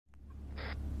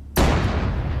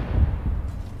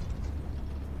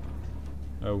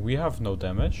We have no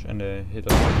damage, and they hit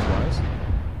us like twice.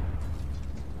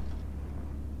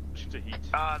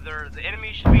 The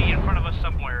enemy should be in front of us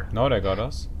somewhere. No, they got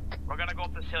us. We're gonna go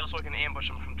up this hill so we can ambush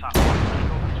them from top.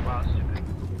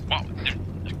 Wow,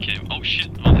 okay, oh shit,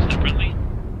 oh, is that friendly?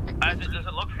 Does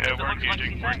it look? Yeah, we're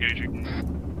engaging, we're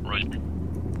engaging. Right.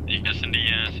 You guys in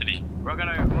the city? We're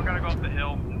gonna go up the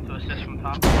hill to assist from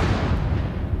top.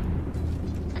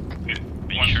 Okay,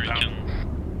 are you sure you can?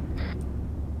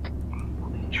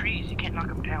 Trees, you can't knock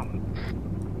them down.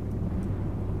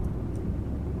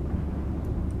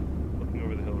 Looking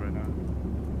over the hill right now.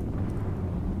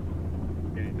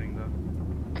 Anything though?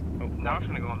 Oh, now we're just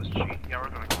gonna go on this tree. Yeah, we're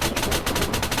gonna go on this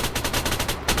tree.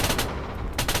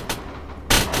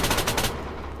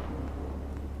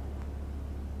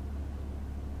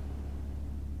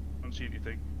 I don't see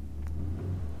anything.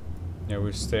 Yeah,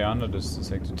 we stay under this.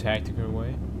 It's like the tactical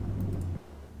way.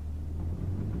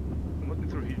 I'm looking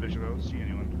through heat vision. I don't see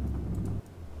anyone.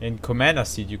 In commander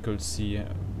seat, you could see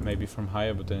maybe from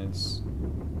higher, but then it's.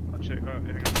 I'll check. Hang on.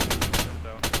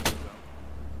 Down.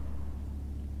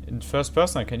 In first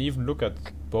person, I can even look at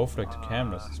both like the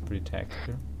cameras. It's pretty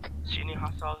tactical. See any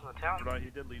hostiles in the town? Right, he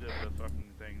did lead up the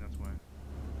fucking thing. That's why.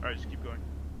 All right, just keep going.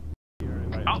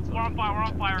 Oh, we're on fire! We're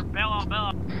on fire! Bail out! Bail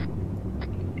out!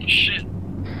 Shit!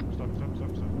 Stop!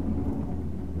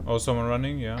 Oh, someone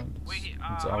running? Yeah. Wait,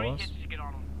 it's how many ours. hits did you get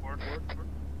on them? Forward.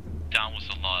 Down was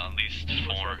a lot, at least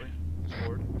 4.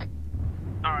 Forward.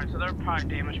 Alright, so they're probably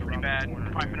damaged pretty bad.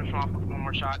 Probably finish them off with one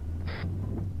more shot.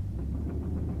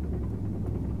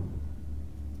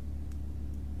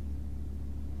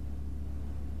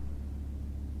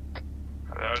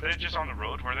 Are they just on the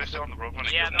road? Were they still on the road when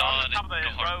they Yeah, killed they're on No, the top of the they go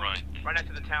hard road, right next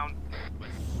to the town.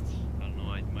 West. I don't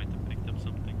know, I might have picked up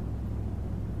something.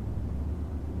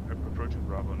 They're approaching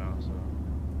Bravo now, so...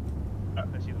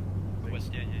 I see them.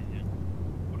 West, yeah.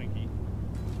 Putting heat.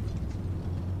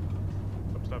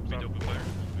 Stop. We open fire.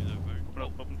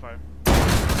 Open fire.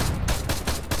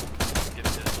 Get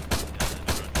it.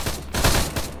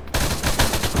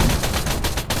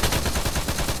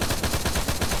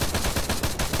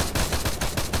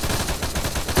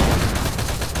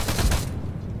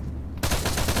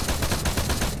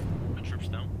 Troops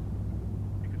down.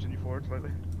 You continue forward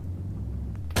slightly.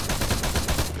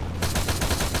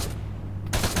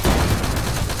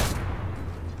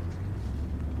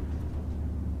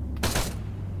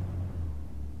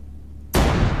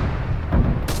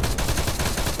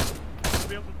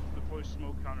 Be able to deploy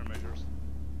smoke countermeasures.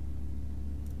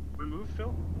 We move,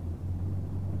 Phil?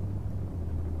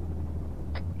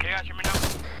 Okay, guys, hear me now?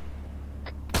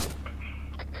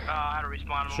 I had to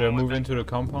respawn. Should I move into the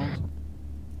compound?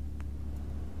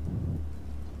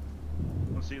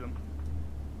 Don't see them.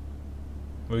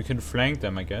 We can flank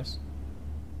them, I guess.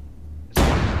 Go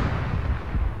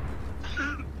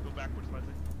backwards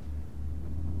slightly.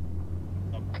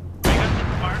 Up. Are you guys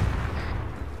getting fire?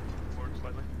 Forward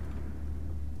slightly.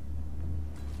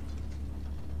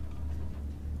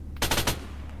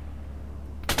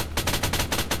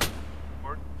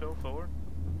 Forward, Phil, forward.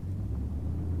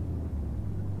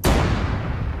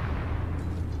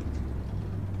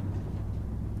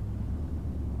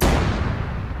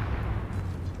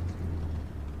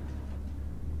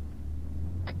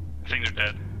 I think they're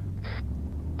dead.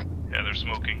 Yeah, they're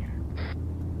smoking.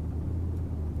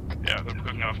 Yeah, they're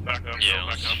cooking off. Back up, Yeah, back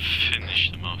let's up.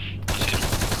 finish them off. Let's hit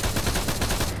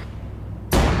them.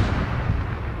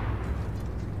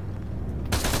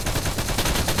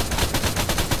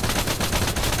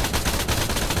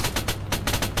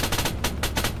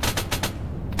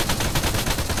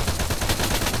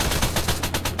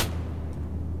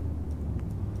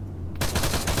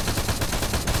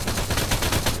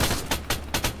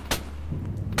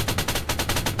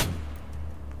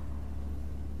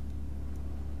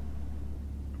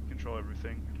 Control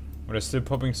everything. But they're still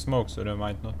popping smoke, so they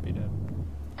might not be dead.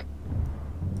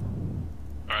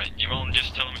 Alright, you won't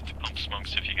just tell me to pump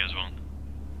smokes if you guys want.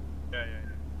 Yeah.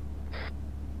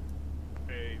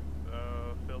 Hey,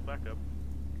 Phil, back up.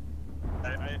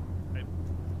 I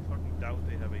fucking doubt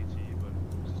they have AT, but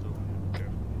still be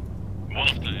careful. One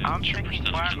of the I'm troopers taking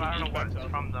doesn't fire, kill but I don't know them. where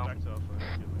it's from though. Back to Alpha.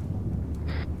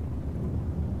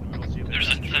 We don't see them. There's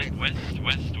a tank west.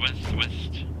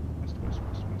 West.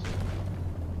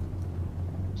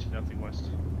 See nothing west.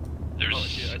 There's Oh, I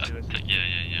see it.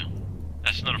 yeah.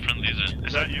 That's not a friendly, is it?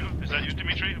 Is that you? Is that you,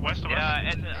 Dimitri? West of us?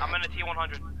 Yeah, I'm in a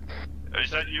T-100.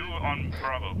 Is that you on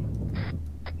Bravo?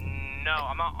 No,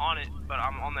 I'm not on it, but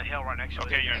I'm on the hill right next to it.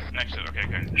 Okay, you're next to it.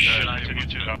 Okay. Should I Continue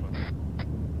move to to Alpha. You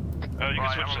can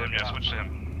Alright, switch to I'm him. Yeah, switch to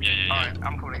him. Yeah. Alright,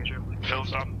 I'm coming to get you. Phil,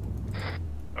 stop.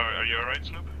 Are you alright,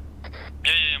 Snoop?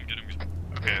 Yeah, I'm good.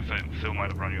 Okay, I think Phil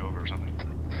might have run you over or something.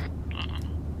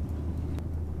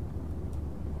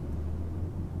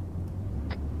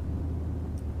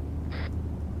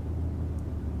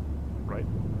 Right.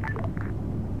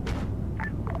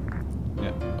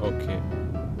 Yeah, okay.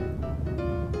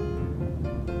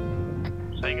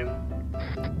 Say again.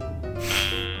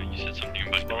 You said something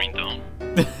about green down.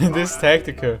 This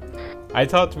tactical. I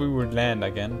thought we would land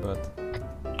again, but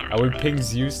I will ping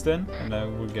Zeus then, and I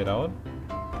will get out.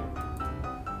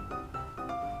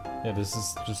 Yeah, this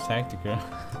is just tactical.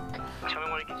 Tell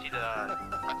me when you can see the.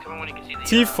 Tell me when you can see the.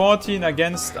 T-14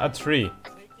 against a tree. Yeah,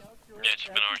 it's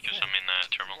been hours because I'm in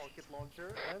terminal. Rocket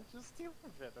launcher and just steal from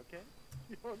it, okay?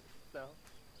 You don't know.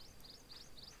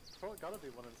 Probably gotta be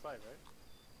one inside, right?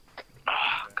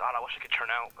 Ah, God, I wish I could turn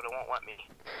out, but it won't let me.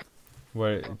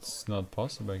 Well, it's not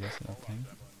possible, I guess, I think.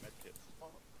 Well,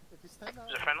 if you stand out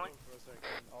Is it friendly? for a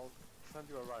second, I'll send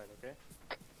you a ride, okay?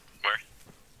 Where?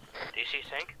 Do you see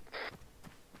tank?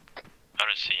 I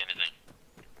don't see anything.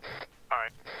 Alright.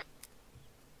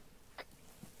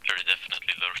 They're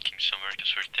definitely lurking somewhere because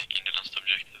we're taking the last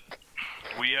objective.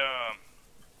 We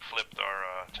flipped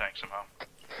our tank somehow.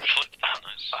 Flipped?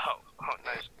 Nice. Oh,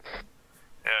 nice.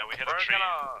 Yeah, we hit a tree.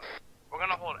 We're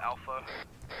gonna hold Alpha.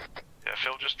 Yeah,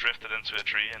 Phil just drifted into a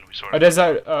tree and we sort Oh, of. there's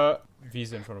a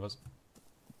Visa in front of us.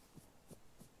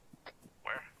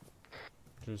 Where?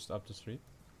 Just up the street.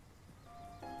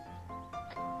 I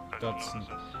don't That's. notice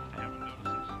this. I haven't noticed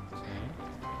this.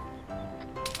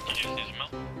 Did you see smell?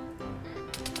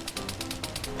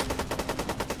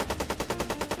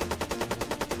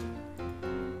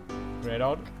 Right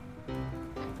out.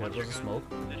 That was a smoke.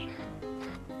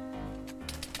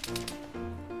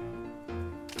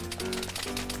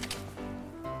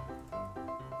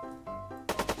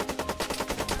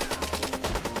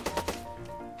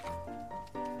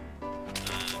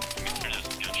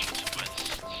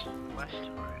 West.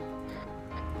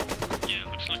 Yeah,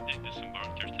 looks like they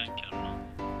disembarked their tank camera.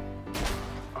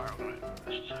 Alright, we're gonna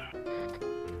west.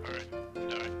 Alright.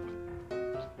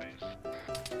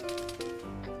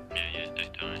 Yeah, they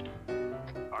died.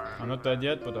 Alright. I'm not dead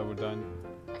yet, but I will die in 2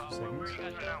 Where seconds. you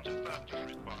guys are now? Just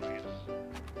respawning it.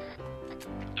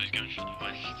 Those gunshots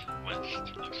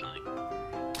west, looks like.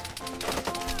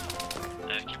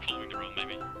 Keep following the road,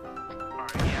 maybe.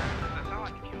 Alright, yeah. That sound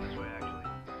like it came this way, actually.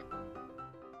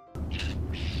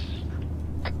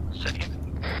 Second.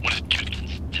 What is good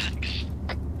against tanks?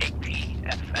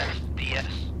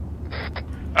 APFSDS.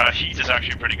 Heat is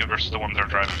actually pretty good versus the ones they're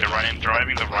driving. They're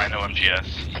driving the Rhino MGS.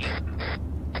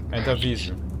 Enter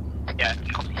Visa. Yeah,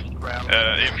 it's called the heat round.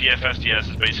 APFSDS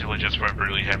is basically just for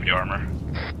really heavy armor.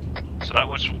 So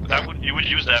you would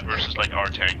use that versus like our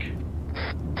tank.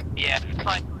 Yeah, it's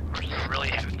fine. Versus a really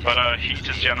heavy. But heat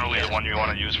is generally the one you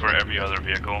want to use for every other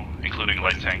vehicle, including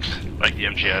light tanks, like the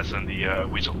MGS and the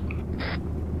Weasel.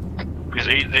 Because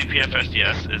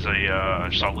APFSDS is a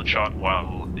solid shot,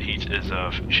 while heat is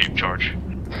a shape charge.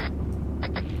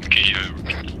 Can you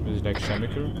Is it like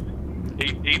chemical?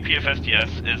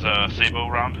 APFSDS is a Sabo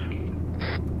round.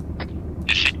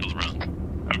 disable round?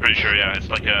 I'm pretty sure, yeah. It's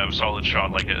like a solid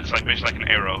shot, it's like basically like an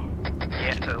arrow.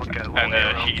 Yeah, it's like a And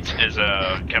arrow. heat is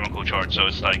a chemical charge, so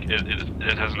it's like it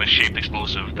has a shaped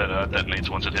explosive that detonates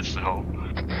once it hits the hull.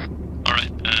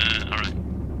 Alright, alright.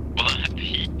 Well, I have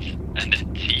heat, and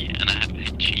then T, and I have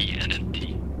HE, and then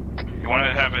T. You want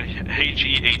to have a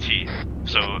HEAT,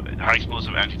 so high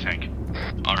explosive anti-tank.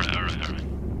 Alright.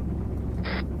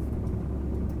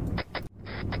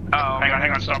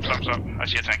 Hang on, stop. I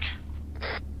see a tank.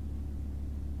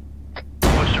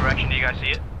 Which direction do you guys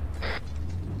see it?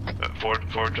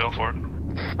 Forward, Jill, forward.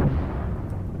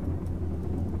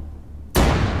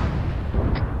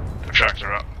 The tracks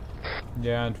are up.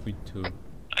 Yeah, and we too.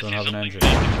 I Don't see have an something. engine.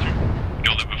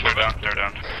 Go there before They're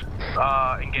down.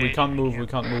 Engage. We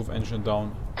can't move, engine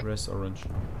down. Rest orange.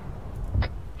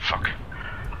 Fuck.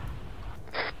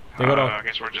 They got I out.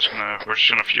 guess we're just gonna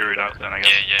fury it out then, I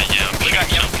guess. Yeah, I'm We got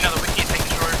shooting another wiki tank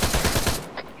destroyer.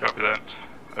 Copy that.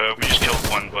 We just killed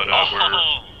one, but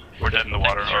we're dead in the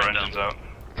water. Our engine's out.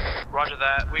 Roger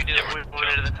that. We did we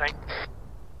eliminated the tank.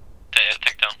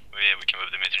 Tank down. Yeah, we can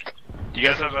move the meter. Do you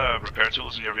guys have repair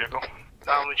tools in your vehicle?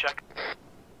 Let me check.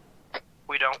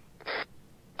 We don't.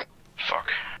 Fuck.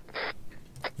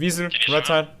 Wiesel, Can you right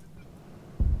swim? side.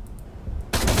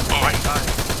 Oh my god.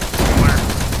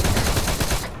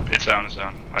 Where? It's down.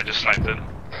 I just sniped it.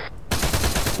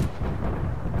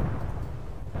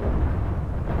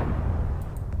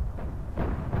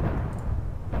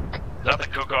 Is that the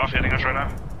cook-off hitting us right now?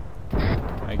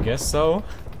 I guess so.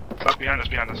 Oh, behind us.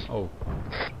 Oh.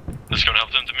 Let's go and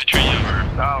help them, Dimitri,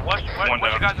 over. What's One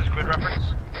your down. guys' grid reference?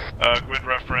 Grid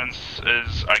reference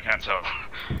is, I can't tell.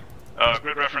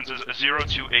 Grid reference is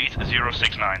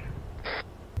 028069.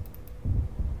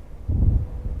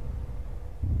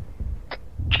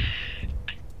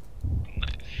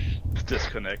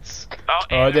 Disconnects.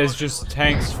 Oh, there's just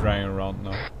tanks flying around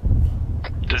now.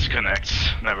 Disconnects.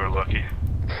 Never lucky. You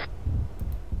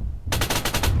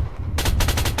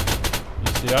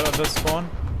see that at the spawn?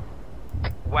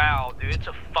 Wow, dude, it's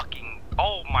a fucking...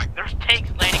 Oh my, there's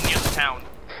tanks landing near the town.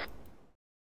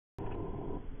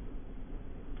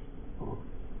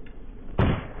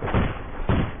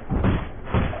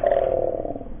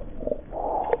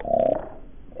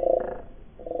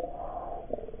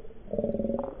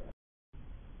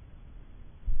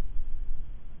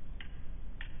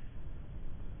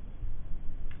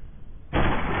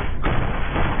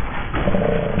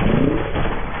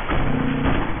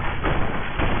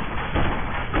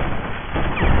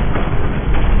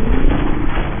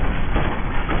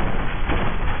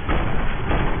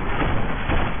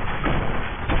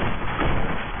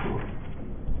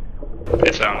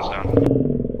 It's down, it's down.